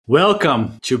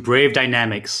Welcome to Brave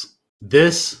Dynamics.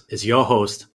 This is your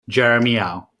host, Jeremy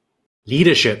Au.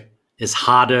 Leadership is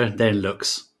harder than it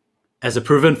looks. As a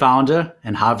proven founder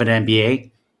and Harvard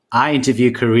MBA, I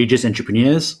interview courageous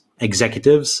entrepreneurs,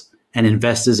 executives, and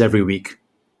investors every week.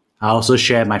 I also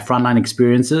share my frontline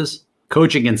experiences,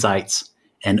 coaching insights,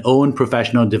 and own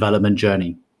professional development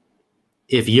journey.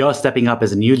 If you're stepping up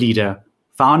as a new leader,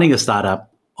 founding a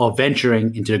startup, or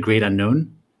venturing into the great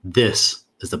unknown, this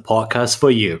is the podcast for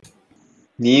you.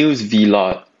 Niels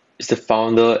Villard is the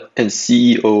founder and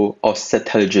CEO of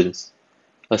Satelligence,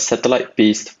 a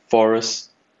satellite-based forest,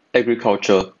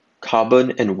 agriculture,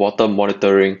 carbon and water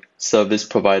monitoring service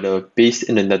provider based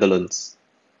in the Netherlands.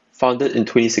 Founded in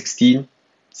 2016,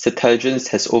 Satelligence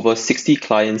has over 60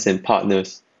 clients and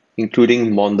partners,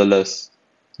 including Mondelez,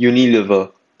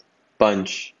 Unilever,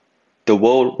 Bunge, the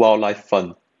World Wildlife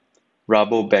Fund,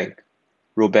 Rabobank,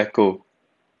 Robeco,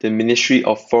 the Ministry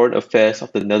of Foreign Affairs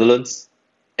of the Netherlands,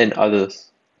 and others.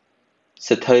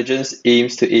 Satelligence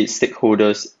aims to aid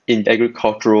stakeholders in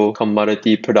agricultural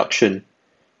commodity production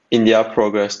in their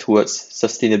progress towards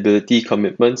sustainability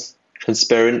commitments,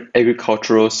 transparent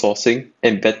agricultural sourcing,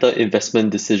 and better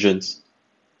investment decisions.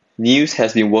 Niels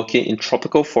has been working in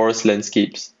tropical forest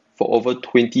landscapes for over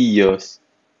 20 years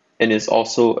and is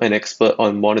also an expert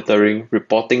on monitoring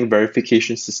reporting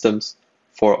verification systems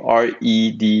for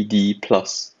REDD+.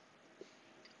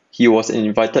 He was an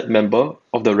invited member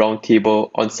of the Roundtable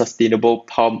on Sustainable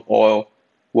Palm Oil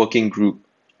Working Group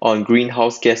on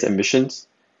greenhouse gas emissions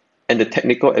and the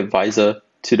technical advisor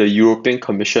to the European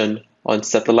Commission on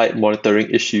satellite monitoring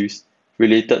issues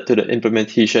related to the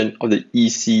implementation of the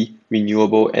EC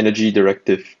Renewable Energy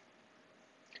Directive.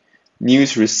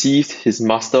 Niels received his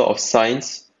Master of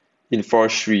Science in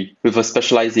Forestry with a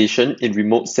specialization in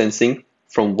remote sensing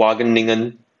from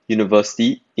Wageningen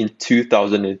University in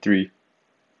 2003.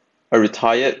 A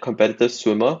retired competitive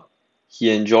swimmer,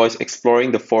 he enjoys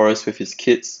exploring the forest with his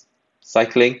kids,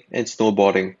 cycling, and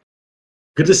snowboarding.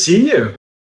 Good to see you.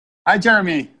 Hi,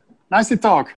 Jeremy. Nice to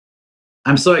talk.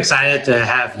 I'm so excited to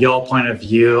have your point of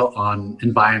view on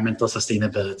environmental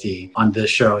sustainability on this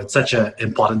show. It's such an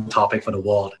important topic for the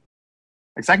world.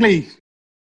 Exactly.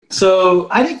 So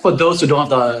I think for those who don't have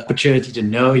the opportunity to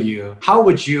know you, how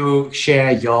would you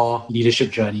share your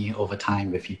leadership journey over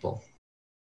time with people?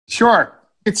 Sure.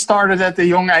 It started at a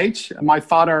young age. My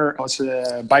father was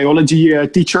a biology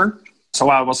teacher, so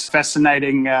I was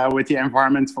fascinating with the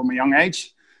environment from a young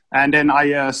age. And then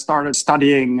I started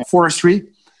studying forestry.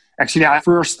 Actually, I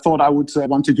first thought I would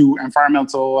want to do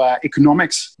environmental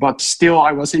economics, but still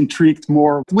I was intrigued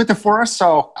more with the forest.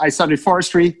 So I studied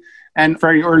forestry. And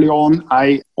very early on,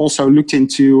 I also looked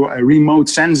into remote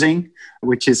sensing,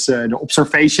 which is the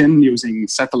observation using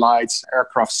satellites,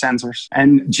 aircraft sensors,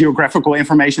 and geographical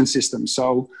information systems.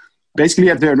 So basically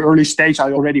at an early stage,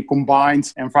 I already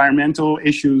combined environmental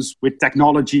issues with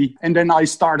technology. And then I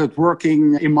started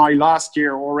working in my last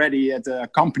year already at a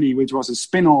company which was a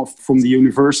spin-off from the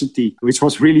university, which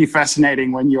was really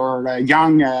fascinating. When you're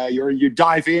young, you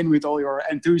dive in with all your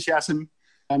enthusiasm.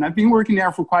 And I've been working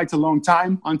there for quite a long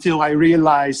time until I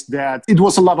realized that it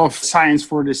was a lot of science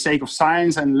for the sake of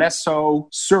science and less so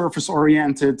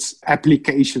service-oriented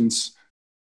applications.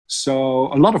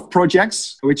 So a lot of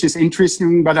projects, which is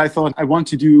interesting, but I thought I want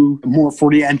to do more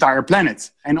for the entire planet.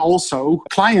 And also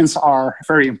clients are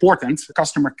very important,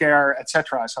 customer care,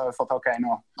 etc. So I thought, okay,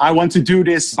 no, I want to do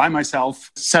this by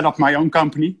myself, set up my own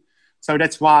company. So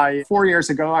that's why 4 years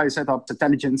ago, I set up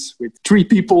Satelligence with 3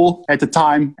 people at the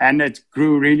time, and it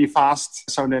grew really fast.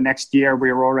 So the next year,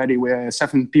 we were already with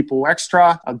 7 people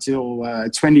extra until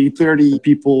 20, 30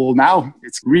 people now.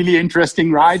 It's really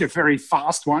interesting ride, a very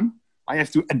fast one. I have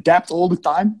to adapt all the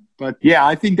time. But yeah,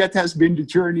 I think that has been the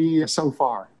journey so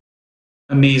far.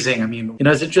 Amazing. I mean,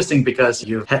 it's interesting because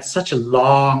you've had such a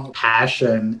long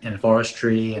passion in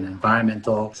forestry and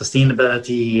environmental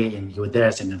sustainability, and you were there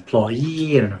as an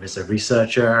employee and as a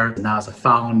researcher, and now as a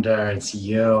founder and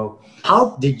CEO.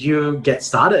 How did you get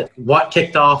started? What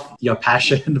kicked off your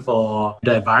passion for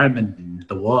the environment and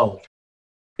the world?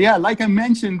 Yeah, like I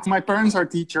mentioned, my parents are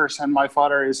teachers and my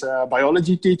father is a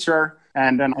biology teacher.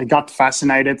 And then I got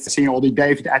fascinated seeing all the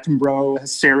David Attenborough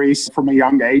series from a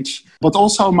young age. But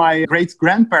also my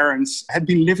great-grandparents had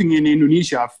been living in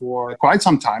Indonesia for quite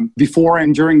some time, before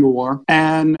and during the war.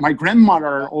 And my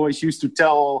grandmother always used to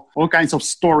tell all kinds of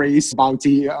stories about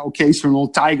the occasional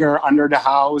tiger under the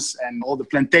house and all the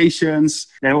plantations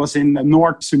that was in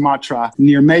North Sumatra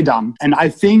near Medan. And I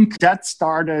think that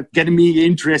started getting me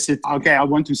interested. Okay, I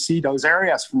want to see those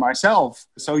areas for myself.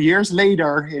 So years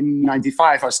later, in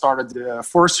 95, I started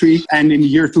forestry. And in the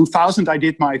year 2000, I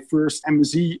did my first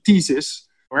MSc thesis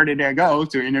Where did I go?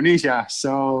 To Indonesia.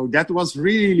 So that was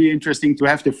really interesting to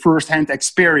have the first-hand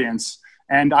experience.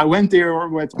 And I went there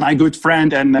with my good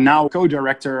friend and now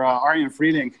co-director Arjen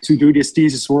Vrielink to do this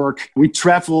thesis work. We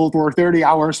traveled for 30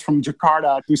 hours from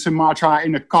Jakarta to Sumatra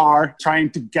in a car trying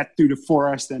to get to the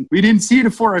forest. And we didn't see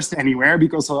the forest anywhere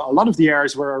because a lot of the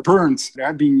areas were burned. There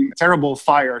had been terrible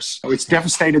fires, which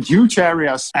devastated huge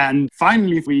areas. And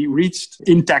finally, we reached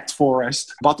intact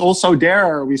forest. But also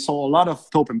there, we saw a lot of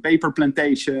pulp and paper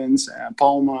plantations,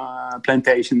 palm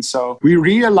plantations. So we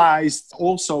realized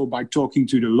also by talking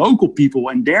to the local people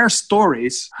and their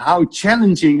stories, how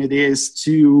challenging it is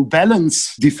to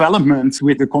balance development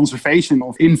with the conservation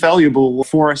of invaluable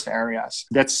forest areas.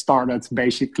 That started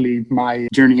basically my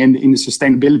journey in the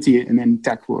sustainability and in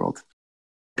tech world.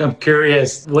 I'm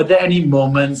curious, were there any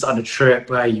moments on the trip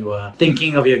where you were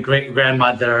thinking of your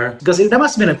great-grandmother? Because there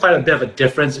must have been quite a bit of a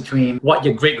difference between what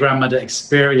your great-grandmother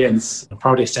experienced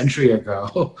probably a century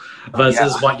ago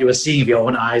versus what you were seeing with your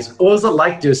own eyes. What was it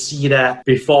like to see that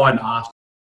before and after?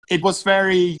 It was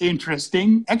very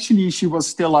interesting. Actually, she was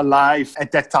still alive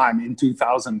at that time in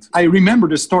 2000. I remember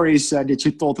the stories that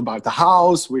she told about the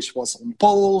house, which was on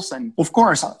poles. And of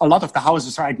course, a lot of the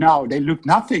houses right now, they look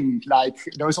nothing like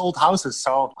those old houses.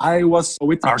 So I was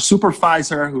with our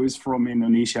supervisor, who is from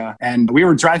Indonesia, and we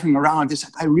were driving around. He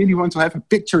said, I really want to have a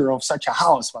picture of such a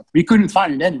house, but we couldn't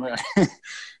find it anywhere.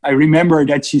 I remember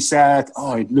that she said,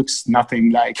 oh, it looks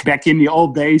nothing like back in the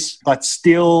old days, but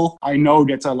still I know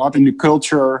that a lot in the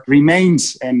culture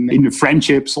remains and in the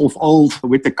friendships of old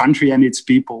with the country and its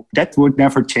people. That would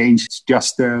never change. It's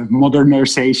just the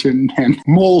modernization and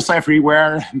malls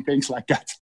everywhere and things like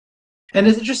that. And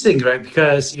it's interesting, right?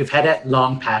 Because you've had that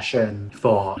long passion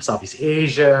for Southeast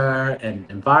Asia and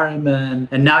environment,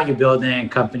 and now you're building a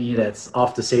company that's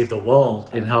off to save the world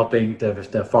in helping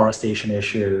with the forestation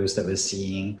issues that we're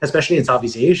seeing, especially in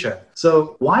Southeast Asia.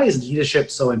 So why is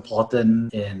leadership so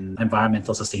important in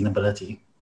environmental sustainability?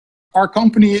 Our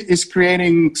company is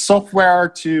creating software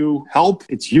to help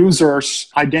its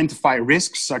users identify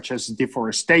risks such as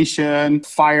deforestation,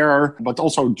 fire, but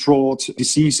also drought,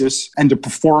 diseases, and the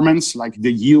performance, like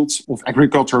the yields of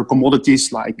agricultural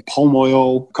commodities like palm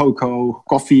oil, cocoa,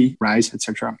 coffee, rice,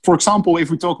 etc. For example, if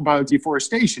we talk about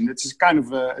deforestation, it's kind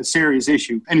of a serious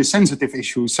issue and a sensitive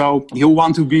issue. So you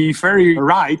want to be very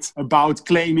right about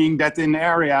claiming that in an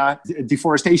area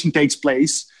deforestation takes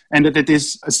place and that it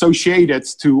is associated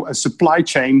to a supply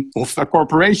chain of a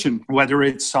corporation, whether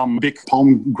it's some big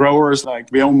palm growers like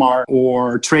Wilmar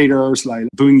or traders like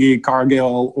Bunge,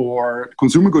 Cargill, or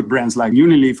consumer good brands like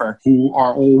Unilever, who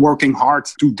are all working hard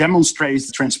to demonstrate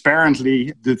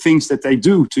transparently the things that they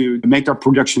do to make their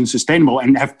production sustainable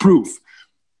and have proof.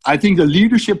 I think the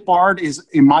leadership part is,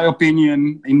 in my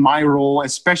opinion, in my role,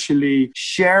 especially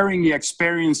sharing the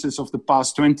experiences of the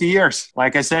past 20 years.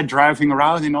 Like I said, driving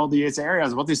around in all these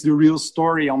areas. What is the real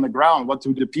story on the ground? What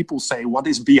do the people say? What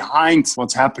is behind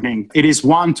what's happening? It is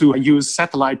one to use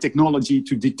satellite technology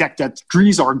to detect that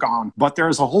trees are gone, but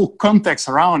there's a whole context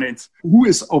around it. Who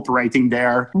is operating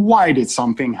there? Why did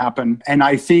something happen? And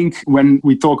I think when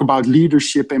we talk about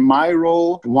leadership in my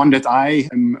role, the one that I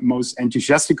am most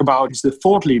enthusiastic about is the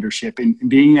thought leadership in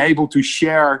being able to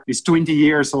share this 20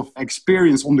 years of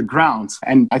experience on the ground.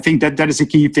 And I think that is a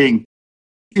key thing.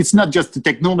 It's not just the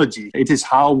technology. It is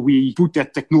how we put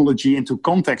that technology into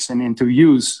context and into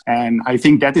use. And I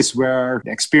think that is where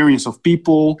the experience of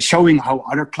people, showing how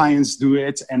other clients do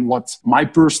it and what my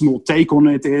personal take on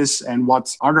it is and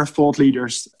what other thought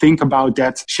leaders think about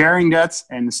that, sharing that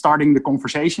and starting the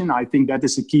conversation, I think that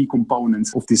is a key component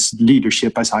of this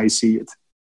leadership as I see it.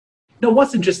 Now,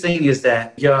 what's interesting is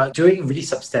that you're doing really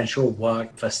substantial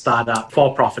work for a startup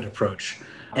for-profit approach.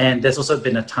 And there's also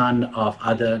been a ton of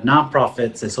other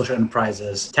nonprofits and social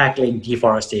enterprises tackling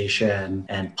deforestation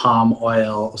and palm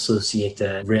oil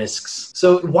associated risks.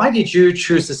 So why did you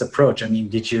choose this approach? I mean,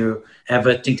 did you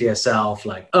ever think to yourself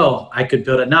like, oh, I could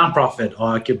build a nonprofit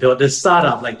or I could build this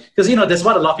startup? Like, because, that's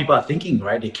what a lot of people are thinking,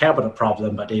 right? They care about the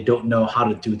problem, but they don't know how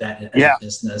to do that as a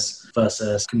business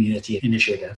versus community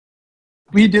initiative.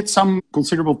 We did some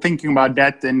considerable thinking about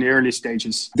that in the early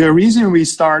stages. The reason we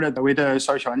started with a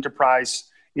social enterprise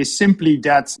is simply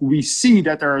that we see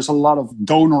that there is a lot of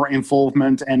donor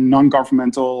involvement and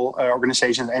non-governmental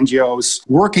organizations, NGOs,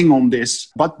 working on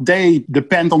this, but they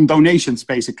depend on donations,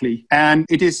 basically. And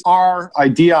it is our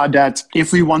idea that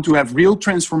if we want to have real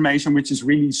transformation, which is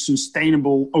really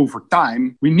sustainable over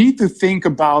time, we need to think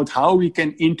about how we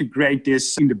can integrate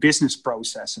this in the business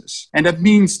processes. And that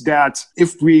means that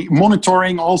if we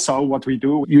monitoring also what we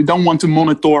do, you don't want to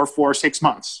monitor for 6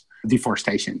 months.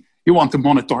 Deforestation. You want to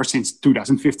monitor since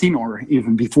 2015 or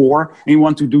even before, and you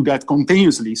want to do that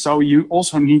continuously. So you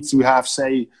also need to have,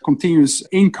 say, continuous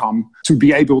income to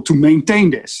be able to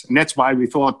maintain this. And that's why we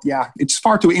thought, it's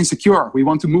far too insecure. We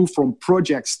want to move from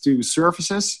projects to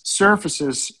services.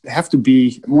 Services have to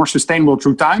be more sustainable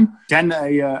through time than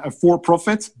a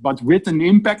for-profit, but with an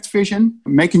impact vision,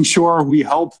 making sure we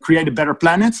help create a better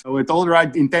planet with all the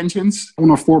right intentions.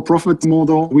 On a for-profit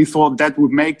model, we thought that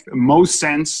would make most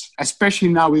sense, especially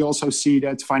now we also see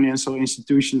that financial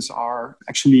institutions are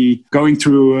actually going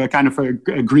through a kind of a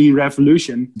green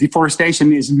revolution.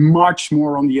 Deforestation is much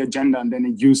more on the agenda than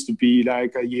it used to be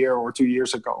like a year or 2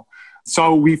 years ago.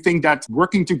 So we think that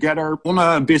working together on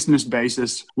a business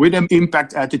basis with an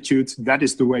impact attitude, that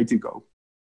is the way to go.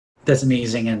 That's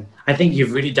amazing. And I think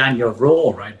you've really done your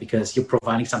role, right? Because you're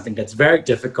providing something that's very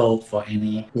difficult for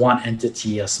any one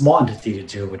entity, a small entity to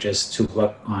do, which is to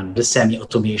work on the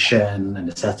semi-automation and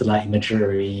the satellite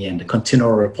imagery and the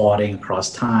continual reporting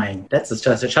across time. That's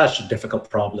such a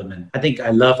difficult problem. And I think I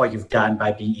love what you've done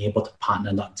by being able to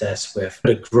partner not just with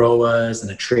the growers and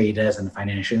the traders and the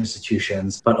financial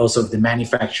institutions, but also with the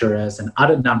manufacturers and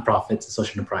other nonprofits and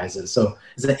social enterprises. So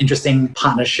it's an interesting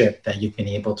partnership that you've been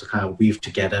able to kind of weave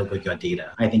together with your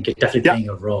data. I think you're definitely playing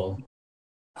a role.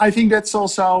 I think that's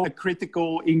also a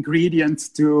critical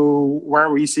ingredient to where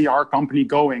we see our company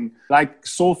going, like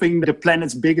solving the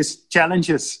planet's biggest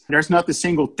challenges. There's not a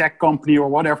single tech company or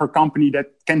whatever company that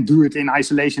can do it in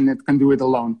isolation, that can do it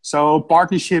alone. So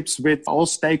partnerships with all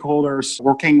stakeholders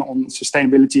working on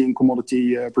sustainability and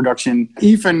commodity production,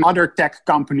 even other tech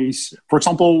companies. For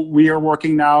example, we are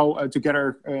working now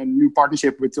together a new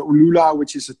partnership with Ulula,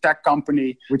 which is a tech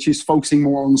company, which is focusing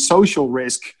more on social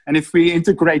risk. And if we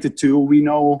integrate the two, we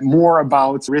know more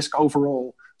about risk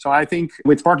overall. So I think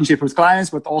with partnership with clients,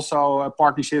 but also a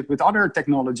partnership with other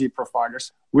technology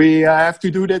providers, we have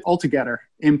to do that all together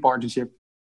in partnership.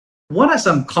 What are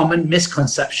some common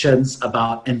misconceptions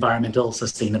about environmental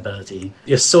sustainability?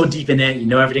 You're so deep in it, you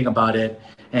know everything about it.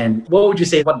 And what would you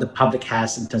say what the public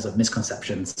has in terms of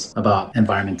misconceptions about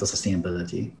environmental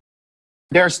sustainability?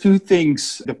 There's two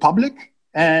things, the public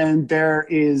and there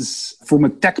is, from a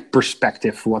tech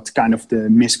perspective, what kind of the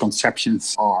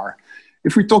misconceptions are.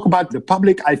 If we talk about the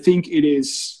public, I think it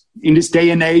is, in this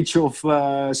day and age of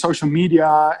social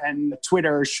media and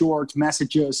Twitter short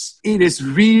messages, it is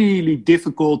really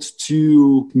difficult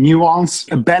to nuance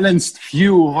a balanced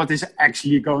view of what is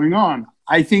actually going on.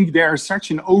 I think there's such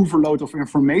an overload of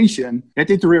information that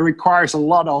it requires a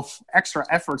lot of extra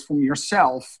effort from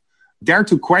yourself. Dare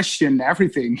to question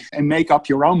everything and make up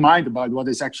your own mind about what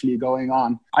is actually going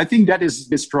on. I think that is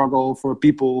the struggle for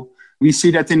people. We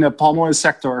see that in the palm oil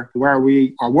sector, where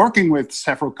we are working with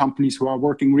several companies who are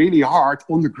working really hard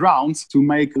on the ground to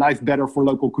make life better for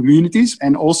local communities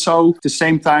and also at the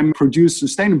same time produce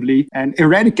sustainably and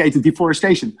eradicate the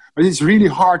deforestation. But it's really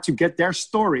hard to get their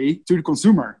story to the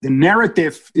consumer. The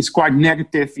narrative is quite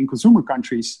negative in consumer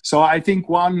countries. So I think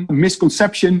one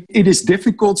misconception, it is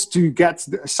difficult to get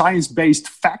the science-based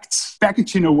facts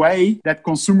packaged in a way that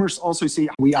consumers also see,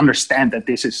 we understand that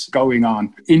this is going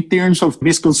on. In terms of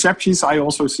misconceptions, I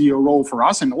also see a role for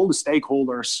us and all the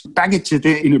stakeholders package it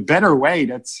in a better way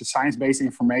that science-based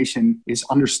information is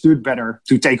understood better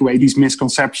to take away these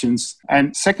misconceptions.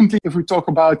 And secondly, if we talk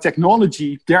about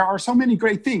technology, there are so many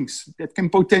great things that can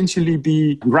potentially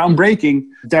be groundbreaking.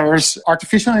 There's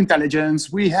artificial intelligence,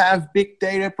 we have big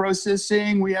data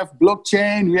processing, we have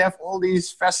blockchain, we have all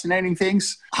these fascinating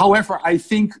things. However, I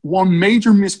think one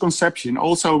major misconception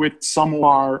also with some of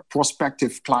our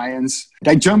prospective clients,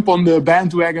 they jump on the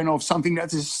bandwagon of something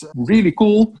that is really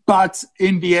cool, but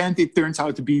in the end, it turns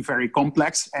out to be very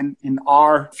complex. And in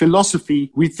our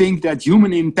philosophy, we think that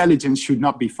human intelligence should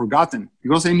not be forgotten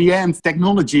because in the end,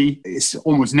 technology is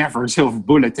almost never a silver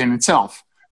bullet in itself.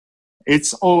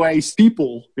 It's always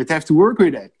people that have to work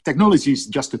with it. Technology is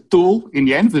just a tool. In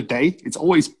the end of the day, it's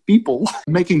always people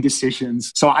making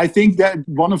decisions. So I think that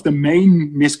one of the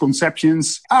main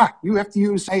misconceptions, you have to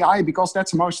use AI because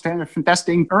that's the most fantastic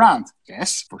thing around.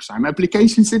 Yes, for some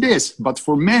applications it is. But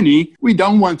for many, we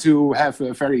don't want to have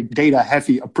a very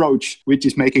data-heavy approach, which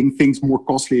is making things more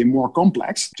costly and more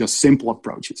complex, just simple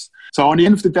approaches. So on the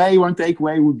end of the day, one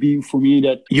takeaway would be for me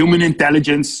that human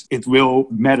intelligence, it will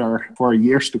matter for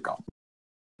years to come.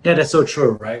 Yeah, that's so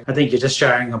true, right? I think you're just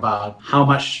sharing about how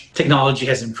much technology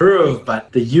has improved,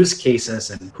 but the use cases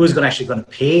and who's actually going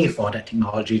to pay for that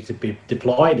technology to be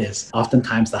deployed is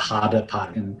oftentimes the harder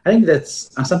part. And I think that's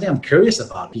something I'm curious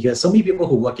about because so many people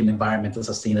who work in environmental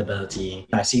sustainability,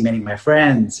 I see many of my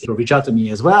friends who reach out to me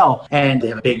as well, and they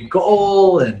have a big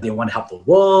goal and they want to help the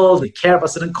world, they care about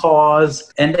certain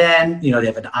cause, and then, they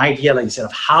have an idea, like you said,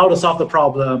 of how to solve the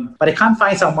problem, but they can't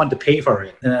find someone to pay for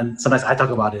it. And then sometimes I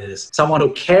talk about it as someone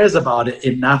who cares about it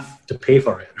enough to pay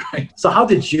for it, right? So how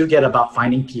did you get about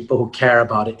finding people who care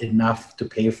about it enough to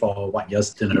pay for what you're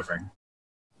delivering?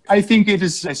 I think it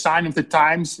is a sign of the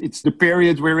times. It's the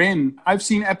period we're in. I've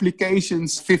seen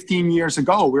applications 15 years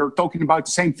ago. We were talking about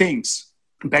the same things.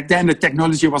 Back then, the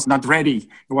technology was not ready.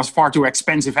 It was far too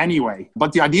expensive anyway,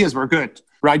 but the ideas were good.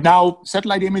 Right now,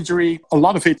 satellite imagery, a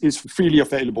lot of it is freely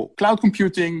available. Cloud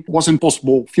computing wasn't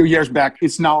possible a few years back.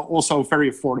 It's now also very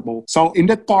affordable. So in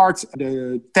that part,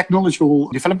 the technological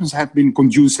developments have been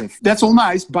conducive. That's all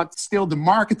nice, but still the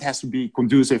market has to be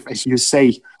conducive, as you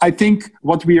say. I think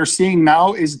what we are seeing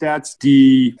now is that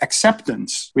the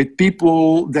acceptance with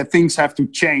people that things have to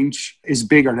change is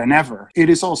bigger than ever. It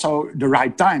is also the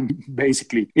right time,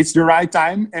 basically. It's the right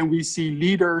time, and we see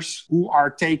leaders who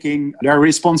are taking their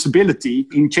responsibility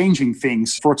in changing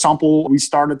things. For example, we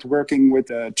started working with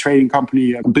a trading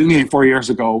company 4 years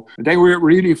ago. They were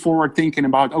really forward thinking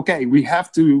about, okay, we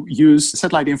have to use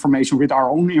satellite information with our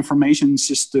own information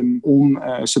system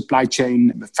on supply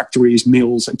chain, factories,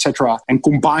 mills, etc., and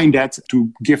combine that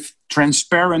to give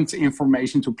transparent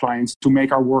information to clients to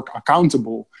make our work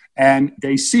accountable. And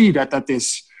they see that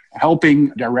is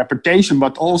helping their reputation,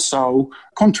 but also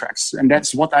contracts. And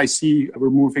that's what I see we're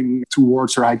moving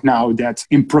towards right now, that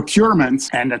in procurement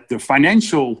and that the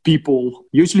financial people,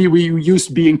 usually we used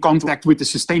to be in contact with the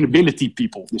sustainability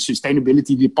people, the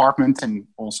sustainability department, and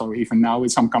also even now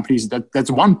with some companies that's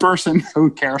one person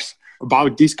who cares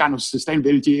about these kind of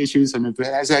sustainability issues and it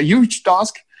has a huge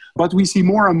task. But we see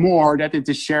more and more that it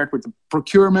is shared with the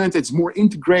procurement. It's more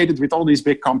integrated with all these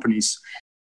big companies.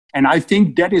 And I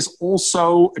think that is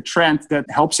also a trend that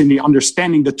helps in the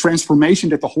understanding the transformation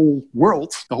that the whole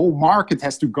world, the whole market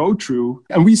has to go through.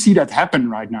 And we see that happen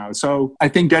right now. So I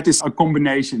think that is a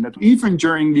combination that even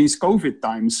during these COVID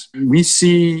times, we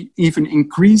see even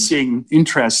increasing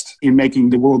interest in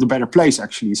making the world a better place,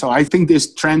 actually. So I think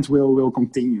this trend will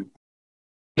continue.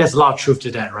 There's a lot of truth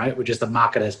to that, right? Which is the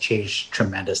market has changed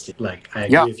tremendously. Like, I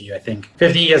agree with you. I think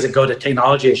 15 years ago, the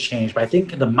technology has changed, but I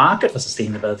think the market for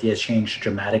sustainability has changed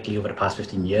dramatically over the past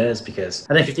 15 years because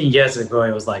I think 15 years ago,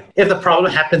 it was like, if the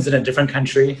problem happens in a different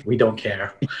country, we don't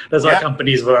care. That's what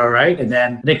companies were, right? And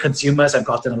then consumers have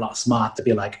gotten a lot smart to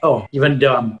be like, oh, even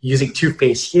though I'm using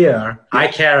toothpaste here, I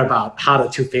care about how the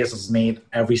toothpaste was made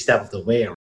every step of the way.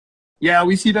 Yeah,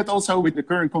 we see that also with the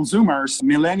current consumers.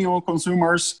 Millennial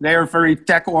consumers, they are very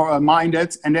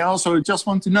tech-minded and they also just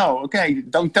want to know, okay,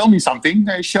 don't tell me something,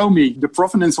 show me the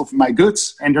provenance of my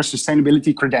goods and their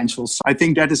sustainability credentials. I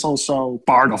think that is also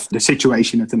part of the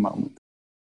situation at the moment.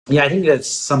 Yeah, I think that's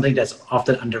something that's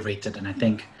often underrated. And I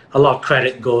think a lot of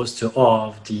credit goes to all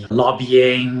of the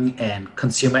lobbying and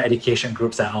consumer education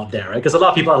groups that are out there, right? Because a lot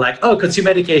of people are like, oh, consumer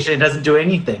education doesn't do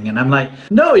anything. And I'm like,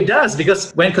 no, it does.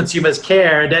 Because when consumers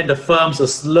care, then the firms will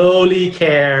slowly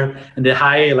care and they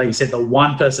hire, like you said, the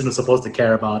one person who's supposed to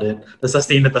care about it, the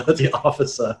sustainability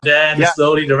officer. Then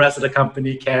slowly the rest of the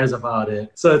company cares about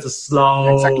it. So it's a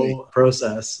slow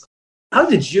process. How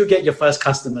did you get your first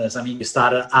customers? I mean, you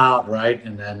started out, right?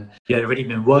 And then you had already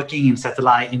been working in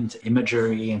satellite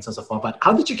imagery and so on and so forth. But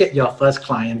how did you get your first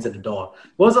clients at the door?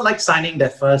 What was it like signing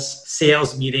that first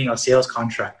sales meeting or sales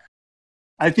contract?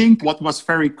 I think what was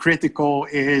very critical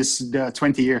is the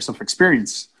 20 years of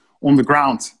experience on the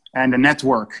ground and the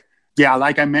network. Yeah,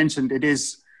 like I mentioned,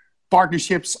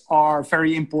 partnerships are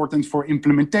very important for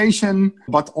implementation,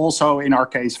 but also in our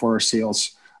case for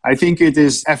sales. I think it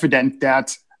is evident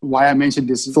that why I mentioned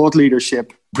this thought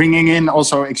leadership, bringing in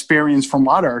also experience from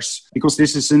others, because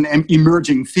this is an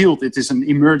emerging field. It is an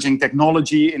emerging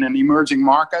technology in an emerging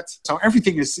market. So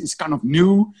everything is kind of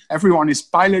new. Everyone is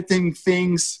piloting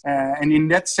things. And in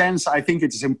that sense, I think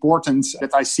it is important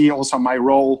that I see also my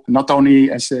role, not only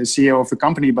as a CEO of the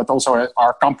company, but also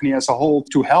our company as a whole,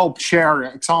 to help share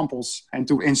examples and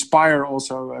to inspire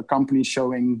also companies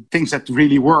showing things that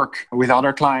really work with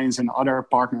other clients and other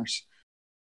partners.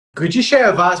 Could you share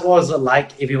with us what was it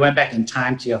like if you went back in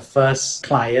time to your first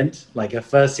client, like your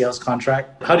first sales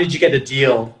contract? How did you get the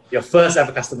deal, your first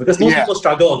ever customer? Because most people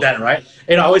struggle with that, right?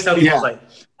 I always tell people like,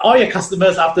 all your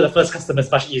customers after the first customer is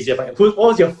much easier. But what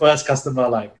was your first customer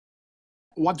like?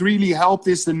 What really helped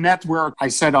is the network I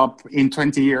set up in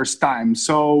 20 years' time.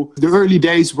 So the early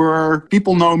days were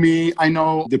people know me. I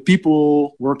know the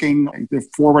people working, the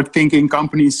forward-thinking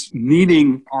companies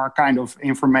needing our kind of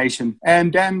information.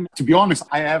 And then, to be honest,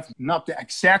 I have not the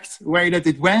exact way that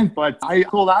it went, but I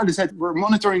called out and said, we're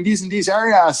monitoring these and these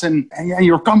areas and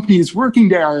your company is working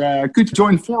there. Could you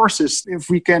join forces if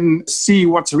we can see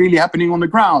what's really happening on the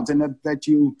ground and that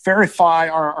you verify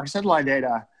our satellite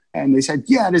data. And they said,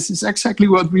 yeah, this is exactly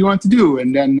what we want to do.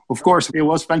 And then, of course, it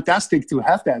was fantastic to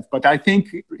have that. But I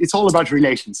think it's all about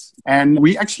relations. And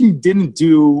we actually didn't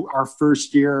do our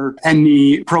first year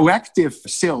any proactive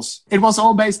sales. It was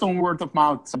all based on word of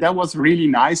mouth. That was really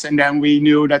nice. And then we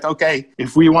knew that, okay,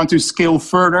 if we want to scale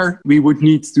further, we would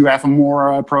need to have a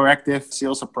more proactive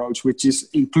sales approach, which is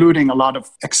including a lot of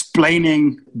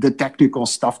explaining the technical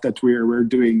stuff that we're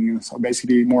doing. So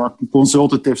basically more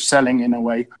consultative selling in a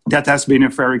way. That has been a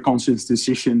very conscious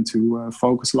decision to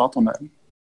focus a lot on that.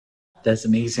 That's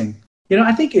amazing.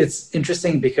 I think it's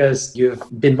interesting because you've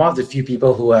been one of the few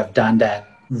people who have done that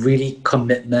really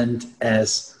commitment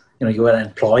as, you were an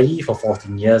employee for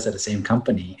 14 years at the same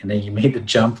company, and then you made the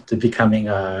jump to becoming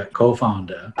a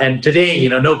co-founder. And today,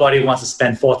 nobody wants to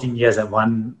spend 14 years at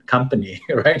one company,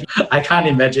 right? I can't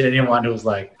imagine anyone who's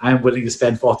like, I'm willing to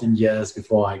spend 14 years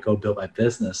before I go build my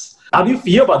business. How do you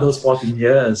feel about those 14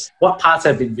 years? What parts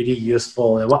have been really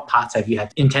useful and what parts have you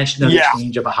had intentionally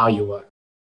change about how you work?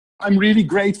 I'm really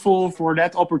grateful for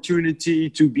that opportunity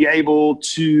to be able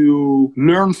to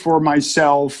learn for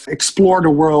myself, explore the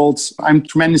world. I'm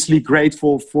tremendously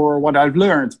grateful for what I've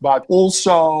learned, but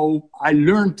also I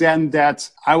learned then that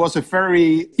I was a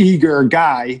very eager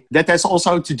guy. That has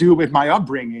also to do with my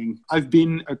upbringing. I've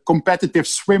been a competitive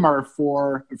swimmer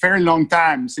for a very long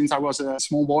time, since I was a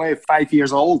small boy, 5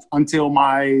 years old, until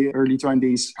my early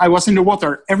 20s. I was in the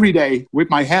water every day with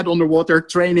my head on the water,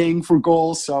 training for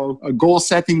goals. So goal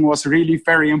setting was really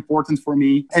very important for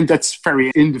me. And that's very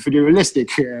individualistic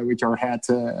with your head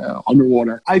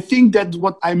underwater. I think that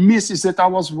what I miss is that I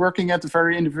was working at a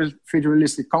very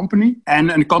individualistic company, and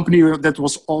a company that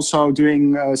was also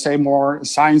doing, more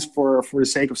science for the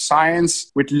sake of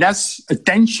science, with less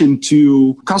attention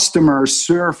to customer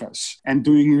service and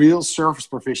doing real service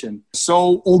provision.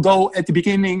 So although at the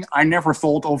beginning, I never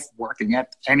thought of working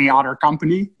at any other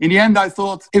company, in the end, I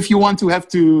thought, if you want to have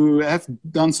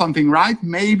done something right,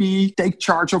 maybe take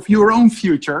charge of your own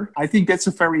future. I think that's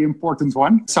a very important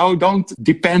one. So don't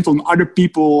depend on other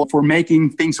people for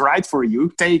making things right for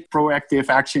you. Take proactive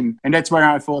action. And that's where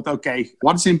I thought, okay,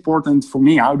 what's important for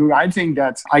me? How do I think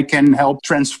that I can help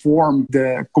transform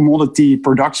the commodity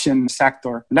production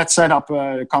sector? Let's set up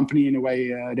a company in a way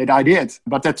that I did.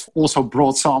 But that also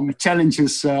brought some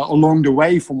challenges along the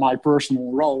way for my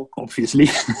personal role, obviously.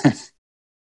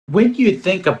 When you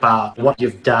think about what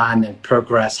you've done and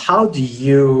progress, how do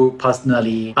you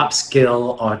personally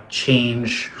upskill or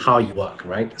change how you work,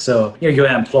 right? So, you're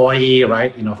an employee,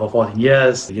 right? For 14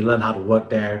 years, you learn how to work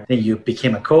there. Then you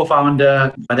became a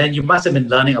co-founder, and then you must have been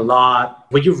learning a lot.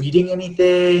 Were you reading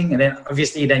anything? And then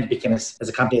obviously then you became, as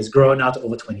a company has grown now to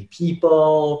over 20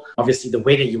 people. Obviously the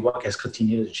way that you work has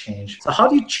continued to change. So how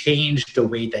do you change the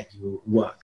way that you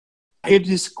work? It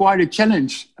is quite a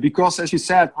challenge because, as you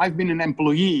said, I've been an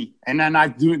employee and then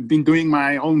I've been doing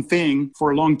my own thing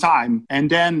for a long time. And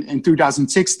then in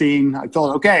 2016, I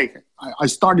thought, okay, I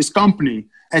start this company.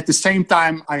 At the same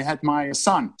time, I had my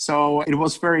son. So it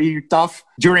was very tough.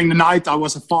 During the night, I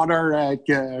was a father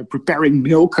preparing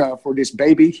milk for this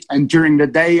baby. And during the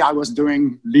day, I was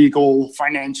doing legal,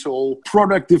 financial,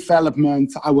 product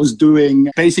development. I was doing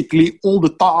basically all the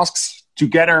tasks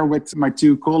together with my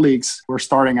two colleagues who were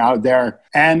starting out there.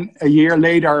 And a year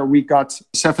later, we got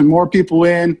 7 more people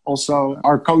in. Also,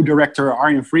 our co-director,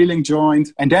 Arjen Vreeling,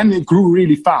 joined. And then it grew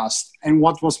really fast. And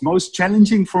what was most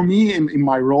challenging for me in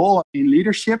my role in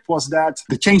leadership was that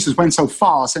the changes went so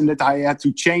fast and that I had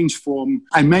to change from...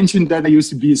 I mentioned that I used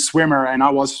to be a swimmer and I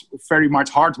was very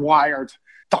much hardwired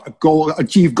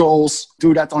achieve goals,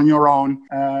 do that on your own.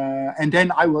 And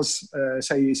then I was,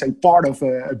 part of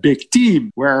a big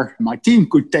team where my team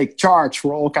could take charge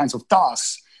for all kinds of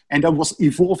tasks. And that was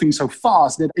evolving so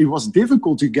fast that it was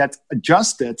difficult to get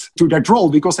adjusted to that role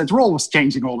because that role was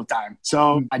changing all the time.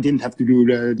 So I didn't have to do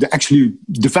the actual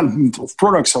development of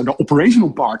products or the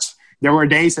operational parts. There were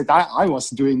days that I was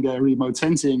doing the remote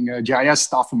sensing GIS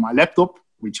stuff on my laptop,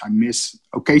 which I miss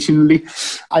occasionally,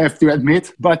 I have to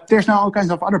admit. But there's now all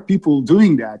kinds of other people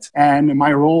doing that. And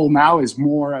my role now is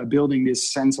more building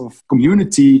this sense of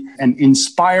community and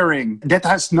inspiring. That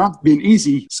has not been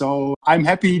easy. So I'm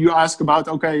happy you ask about,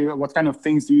 okay, what kind of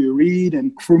things do you read?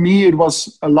 And for me, it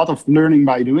was a lot of learning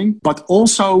by doing, but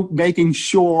also making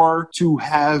sure to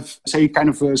have, say, kind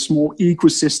of a small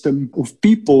ecosystem of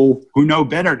people who know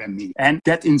better than me and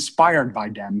that inspired by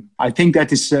them. I think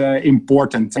that is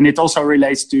important. And it also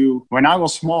relates to when I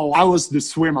was small, I was the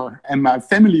swimmer and my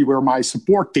family were my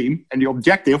support team. And the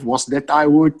objective was that I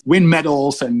would win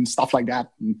medals and stuff like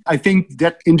that. And I think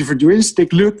that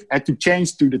individualistic look had to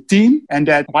change to the team, and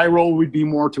that my role would be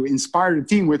more to inspire the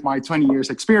team with my 20 years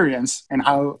experience and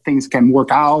how things can work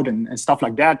out and stuff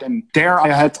like that. And there I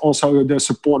had also the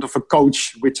support of a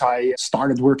coach, which I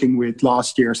started working with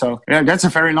last year. So yeah, that's a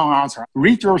very long answer.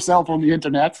 Read yourself on the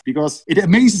internet, because it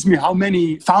amazes me how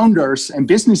many founders and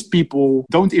business people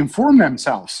don't inform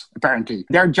themselves, apparently.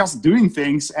 They're just doing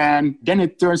things, and then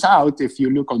it turns out, if you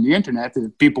look on the internet,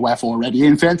 people have already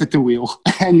invented the wheel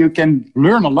and you can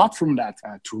learn a lot from that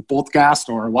through podcast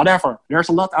or whatever. There's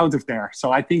a lot out of there.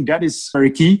 So I think that is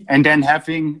very key. And then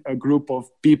having a group of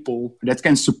people that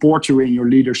can support you in your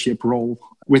leadership role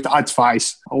with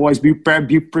advice. Always be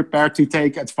prepared to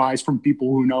take advice from people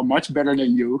who know much better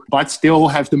than you, but still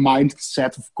have the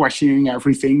mindset of questioning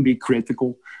everything, be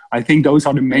critical. I think those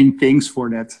are the main things for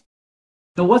that.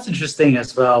 Now, what's interesting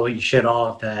as well when you shared all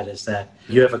of that is that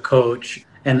you have a coach,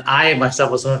 and I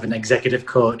myself also have an executive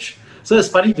coach. So it's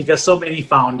funny because so many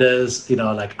founders,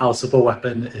 like our super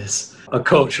weapon is a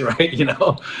coach, right?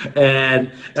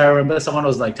 And I remember someone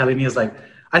was like telling me,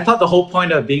 I thought the whole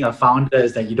point of being a founder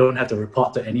is that you don't have to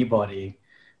report to anybody,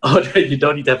 or that you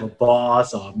don't need to have a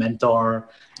boss or a mentor.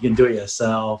 You can do it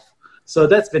yourself. So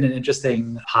that's been an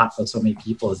interesting part for so many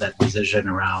people, is that decision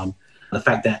around the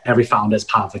fact that every founder is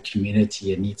part of a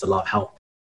community and needs a lot of help.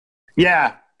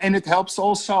 Yeah, and it helps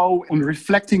also in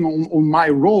reflecting on my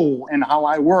role and how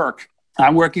I work.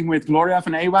 I'm working with Gloria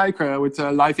van Ewijk with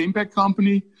a Life Impact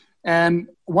company. And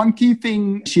one key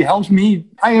thing, she helps me,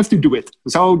 I have to do it.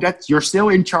 So that you're still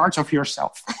in charge of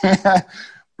yourself.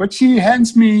 But she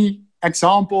hands me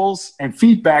examples and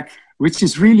feedback, which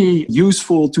is really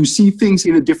useful to see things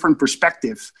in a different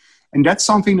perspective. And that's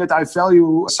something that I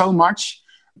value so much.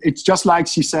 It's just like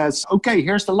she says, okay,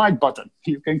 here's the like button.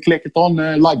 You can click it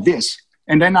on like this.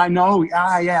 And then I know,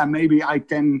 maybe I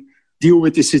can deal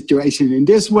with the situation in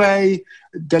this way.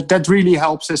 That really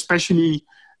helps, especially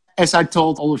as I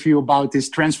told all of you about this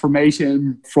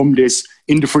transformation from this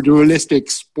individualistic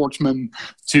sportsman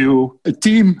to a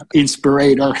team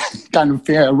inspirator kind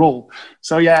of role.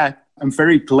 So yeah, I'm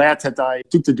very glad that I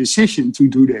took the decision to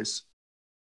do this.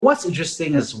 What's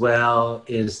interesting as well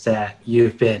is that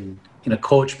you've been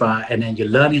coached by, and then you're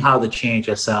learning how to change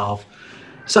yourself.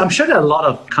 So I'm sure that a lot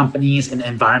of companies in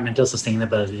environmental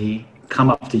sustainability come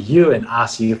up to you and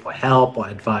ask you for help or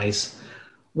advice.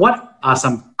 What are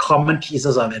some common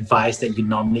pieces of advice that you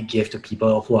normally give to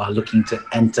people who are looking to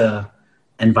enter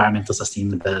environmental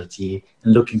sustainability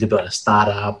and looking to build a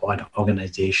startup or an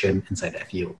organization inside that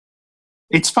field?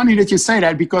 It's funny that you say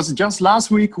that, because just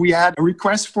last week we had a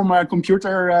request from a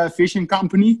computer vision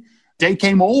company. They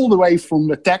came all the way from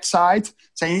the tech side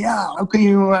saying, how can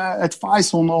you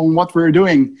advise on what we're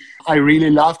doing? I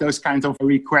really love those kinds of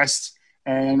requests.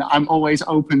 And I'm always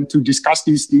open to discuss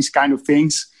these kind of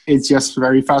things. It's just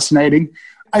very fascinating.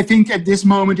 I think at this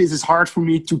moment it is hard for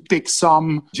me to pick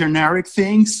some generic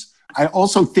things. I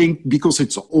also think because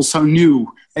it's also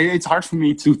new, it's hard for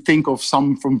me to think of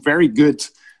some from very good,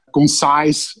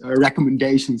 concise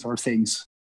recommendations or things.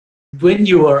 When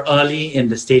you were early in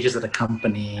the stages of the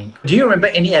company, do you remember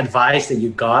any advice that you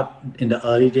got in the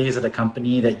early days of the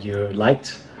company that you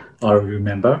liked or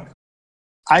remember?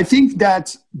 I think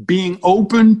that being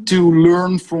open to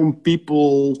learn from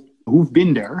people who've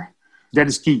been there, that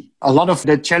is key. A lot of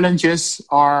the challenges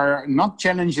are not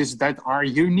challenges that are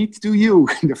unique to you,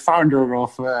 the founder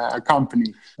of a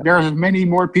company. There are many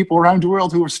more people around the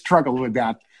world who struggle with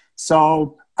that.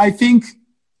 So I think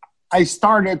I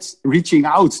started reaching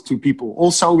out to people.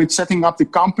 Also with setting up the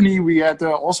company, we had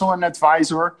also an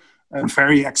advisor, a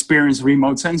very experienced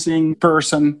remote sensing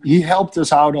person. He helped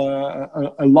us out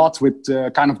a lot with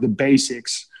kind of the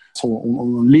basics. So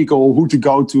on legal, who to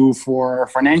go to for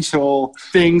financial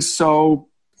things. So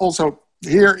also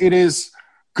here it is,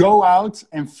 go out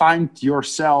and find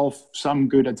yourself some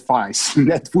good advice.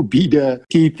 That would be the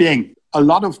key thing. A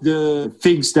lot of the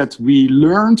things that we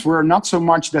learned were not so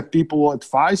much that people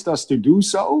advised us to do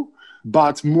so,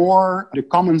 but more the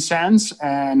common sense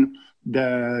and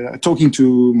the talking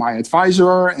to my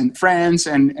advisor and friends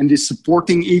and this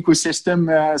supporting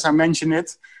ecosystem, as I mentioned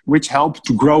it, which helped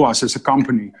to grow us as a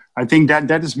company. I think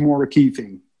that is more a key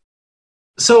thing.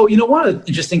 So, one of the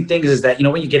interesting things is that,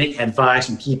 when you're getting advice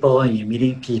from people and you're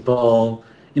meeting people,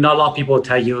 a lot of people will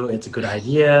tell you it's a good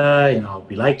idea,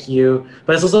 we like you.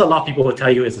 But there's also a lot of people will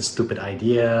tell you it's a stupid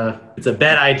idea, it's a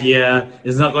bad idea,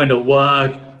 it's not going to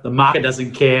work, the market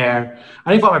doesn't care.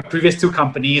 I think for my previous two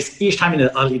companies, each time in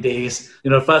the early days,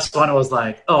 the first one was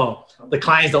like, oh, the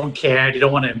clients don't care, they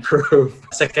don't want to improve.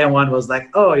 Second one was like,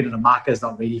 oh, the market is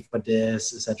not ready for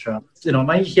this, etc.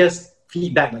 When you hear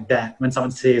feedback like that, when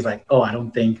someone says like, oh, I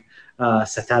don't think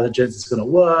Satelligence is going to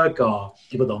work, or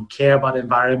people don't care about the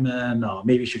environment, or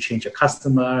maybe you should change your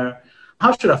customer.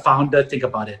 How should a founder think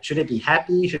about it? Should they be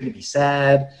happy? Should they be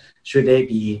sad? Should they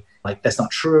be like, that's not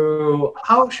true?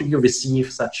 How should you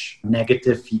receive such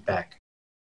negative feedback?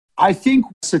 I think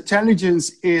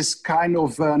Satelligence is kind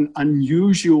of an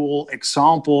unusual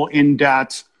example in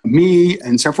that me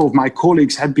and several of my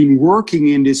colleagues had been working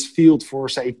in this field for,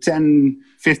 say, 10,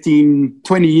 15,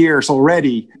 20 years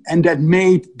already. And that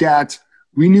made that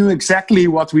we knew exactly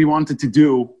what we wanted to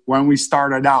do when we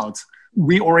started out.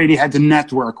 We already had the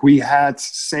network. We had,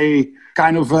 say,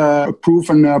 kind of a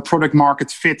proven product market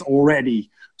fit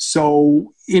already.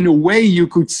 So in a way, you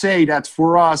could say that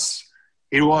for us,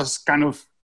 it was kind of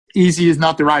easy is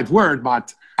not the right word,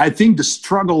 but I think the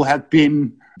struggle had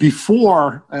been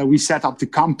before we set up the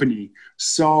company.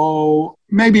 So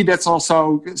maybe that's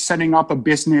also setting up a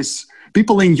business.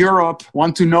 People in Europe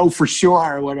want to know for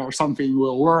sure whether something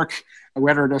will work,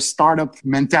 whether the startup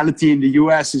mentality in the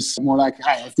US is more like,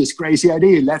 I have this crazy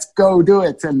idea, let's go do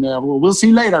it. And we'll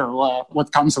see later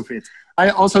what comes of it. I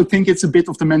also think it's a bit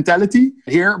of the mentality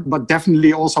here, but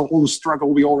definitely also all the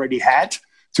struggle we already had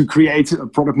to create a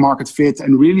product market fit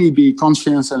and really be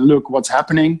conscious and look what's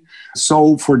happening.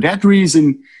 So for that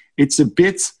reason, it's a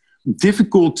bit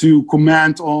difficult to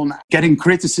comment on getting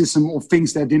criticism of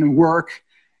things that didn't work.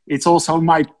 It's also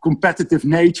my competitive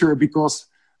nature because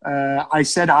I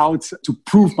set out to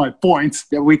prove my point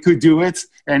that we could do it.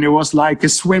 And it was like a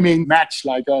swimming match,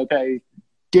 like, okay,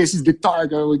 this is the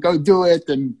target, we go do it.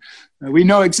 And we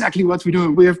know exactly what we're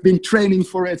doing. We have been training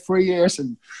for it for years.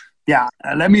 And yeah,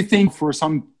 let me think for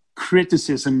some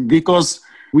criticism because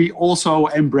we also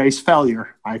embrace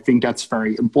failure. I think that's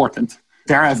very important.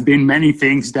 There have been many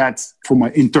things that from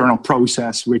an internal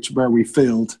process where we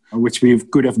failed, which we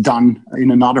could have done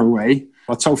in another way.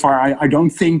 But so far, I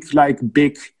don't think like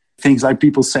big things like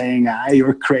people saying,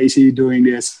 you're crazy doing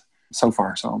this so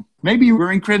far. So maybe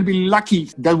we're incredibly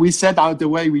lucky that we set out the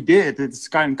way we did. It's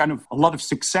kind of a lot of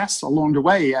success along the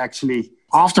way, actually,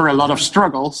 after a lot of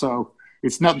struggle. So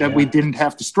it's not that we didn't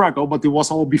have to struggle, but it was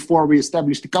all before we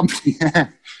established the company.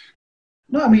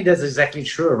 No, I mean, that's exactly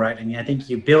true, right? I mean, I think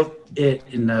you built it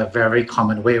in a very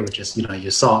common way, which is, you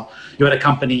had a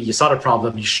company, you saw the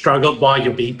problem, you struggled while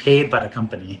you're being paid by the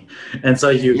company. And so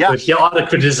you could hear all the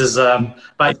criticism,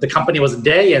 but the company wasn't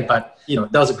there yet, but,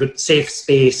 that was a good safe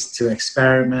space to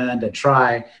experiment and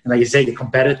try. And like you say, you're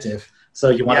competitive. So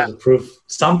you wanted to prove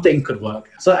something could work.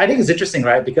 So I think it's interesting,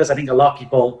 right? Because I think a lot of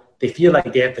people, they feel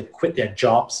like they have to quit their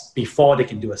jobs before they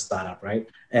can do a startup, right?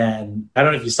 And I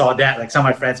don't know if you saw that. Like some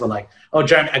of my friends were like, oh,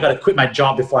 Jeremy, I got to quit my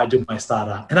job before I do my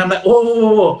startup. And I'm like,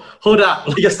 oh, hold up.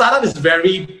 Your startup is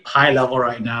very high level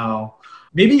right now.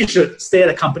 Maybe you should stay at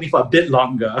a company for a bit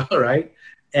longer, right?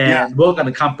 And work on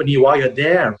the company while you're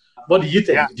there. What do you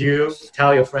think? Do you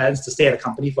tell your friends to stay at a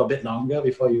company for a bit longer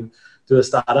before you do a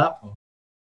startup?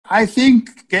 I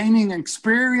think gaining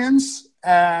experience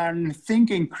and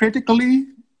thinking critically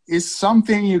is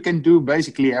something you can do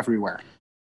basically everywhere.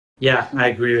 Yeah, I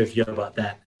agree with you about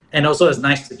that. And also it's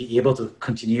nice to be able to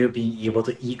continue being able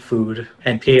to eat food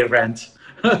and pay rent.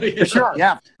 Sure,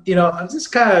 yeah. I'm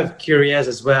just kind of curious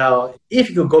as well. If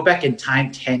you could go back in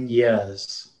time 10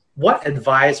 years, what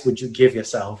advice would you give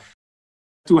yourself?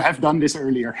 To have done this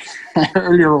earlier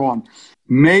on.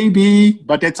 Maybe,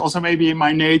 but that's also maybe in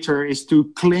my nature, is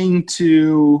to cling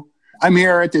to, I'm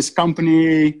here at this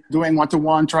company doing what I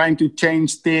want, trying to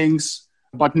change things,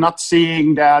 but not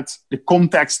seeing that the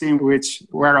context in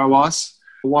where I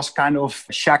was kind of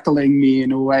shackling me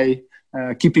in a way,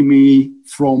 keeping me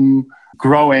from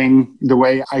growing the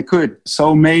way I could.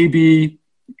 So maybe,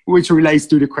 which relates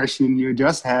to the question you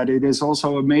just had, it is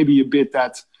also maybe a bit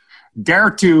that dare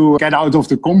to get out of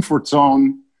the comfort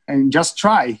zone and just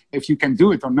try if you can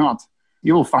do it or not.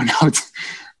 You will find out.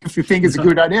 If you think it's a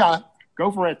good idea,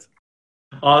 go for it.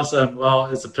 Awesome. Well,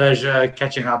 it's a pleasure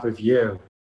catching up with you.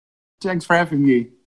 Thanks for having me.